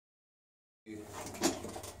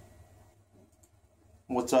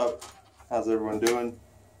What's up? How's everyone doing?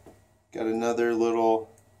 Got another little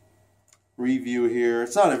review here.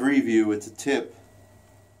 It's not a review, it's a tip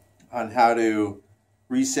on how to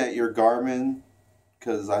reset your Garmin,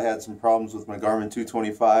 because I had some problems with my Garmin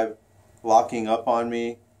 225 locking up on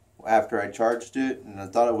me after I charged it, and I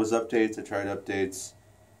thought it was updates. I tried updates.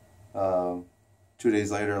 2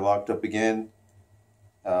 days later, locked up again.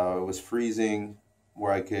 It was freezing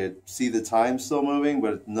where I could see the time still moving,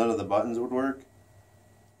 but none of the buttons would work.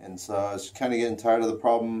 And so I was kind of getting tired of the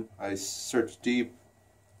problem. I searched deep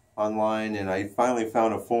online, and I finally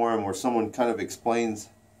found a forum where someone kind of explains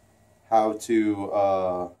how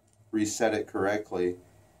to reset it correctly.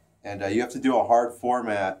 And you have to do a hard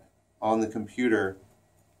format on the computer.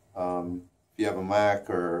 If you have a Mac,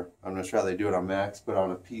 or I'm not sure how they do it on Macs, but on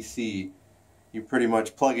a PC, you pretty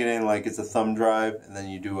much plug it in like it's a thumb drive, and then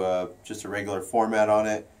you do just a regular format on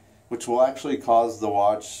it, which will actually cause the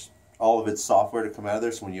watch, all of its software, to come out of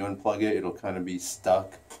there. So when you unplug it, it'll kind of be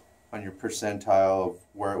stuck on your percentile of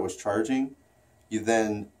where it was charging. You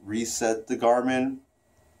then reset the Garmin,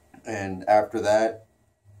 and after that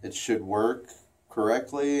it should work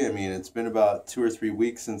correctly. I mean, it's been about 2 or 3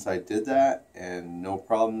 weeks since I did that, and no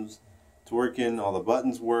problems. It's working. All the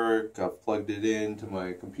buttons work. I've plugged it into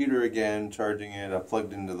my computer again, charging it. I've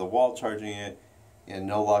plugged into the wall, charging it, and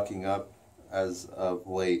no locking up as of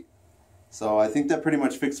late. So I think that pretty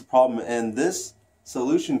much fixed the problem, and this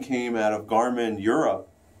solution came out of Garmin Europe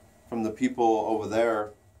from the people over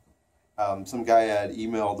there. Some guy had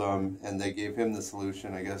emailed them, and they gave him the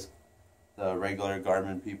solution. I guess the regular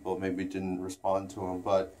Garmin people maybe didn't respond to him,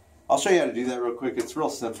 but I'll show you how to do that real quick. It's real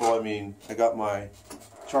simple. I mean, I got my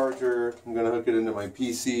charger. I'm going to hook it into my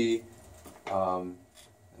PC, and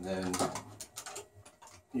then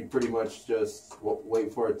you pretty much just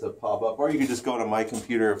wait for it to pop up, or you can just go to my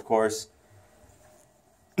computer, of course.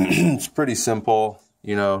 It's pretty simple,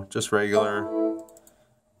 you know, just regular.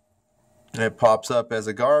 And it pops up as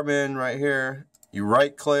a Garmin right here. You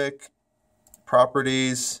right click,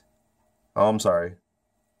 properties. Oh, I'm sorry,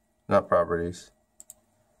 not properties.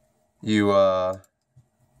 You right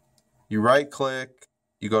click,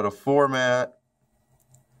 you go to format.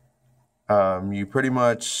 You pretty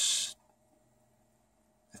much,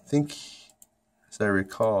 I think, as I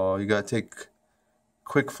recall, you gotta take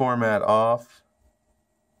quick format off.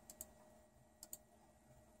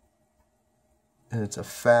 And it's a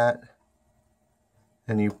fat,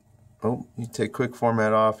 and you take quick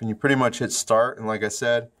format off, and you pretty much hit start, and like I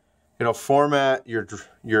said, it'll format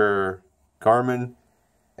your Garmin.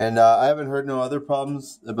 And I haven't heard no other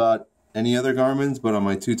problems about any other Garmins, but on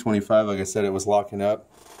my 225, like I said, it was locking up.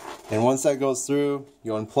 And once that goes through,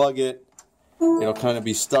 you unplug it, it'll kind of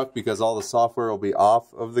be stuck because all the software will be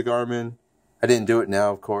off of the Garmin. I didn't do it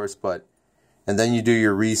now, of course, and then you do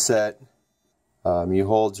your reset. You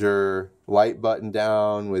hold your light button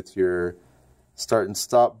down with your start and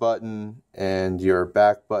stop button and your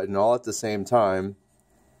back button all at the same time.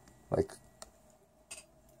 Like,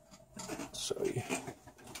 I'll show you.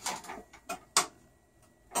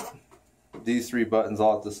 These 3 buttons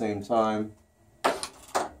all at the same time.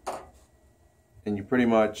 And you pretty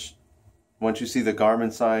much, once you see the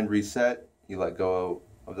Garmin sign reset, you let go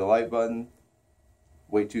of the light button.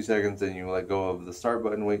 Wait 2 seconds, then you let go of the start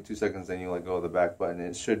button. Wait 2 seconds, then you let go of the back button.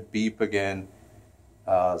 It should beep again,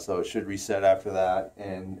 so it should reset after that,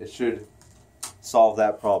 and it should solve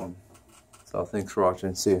that problem. So thanks for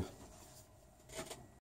watching. See you.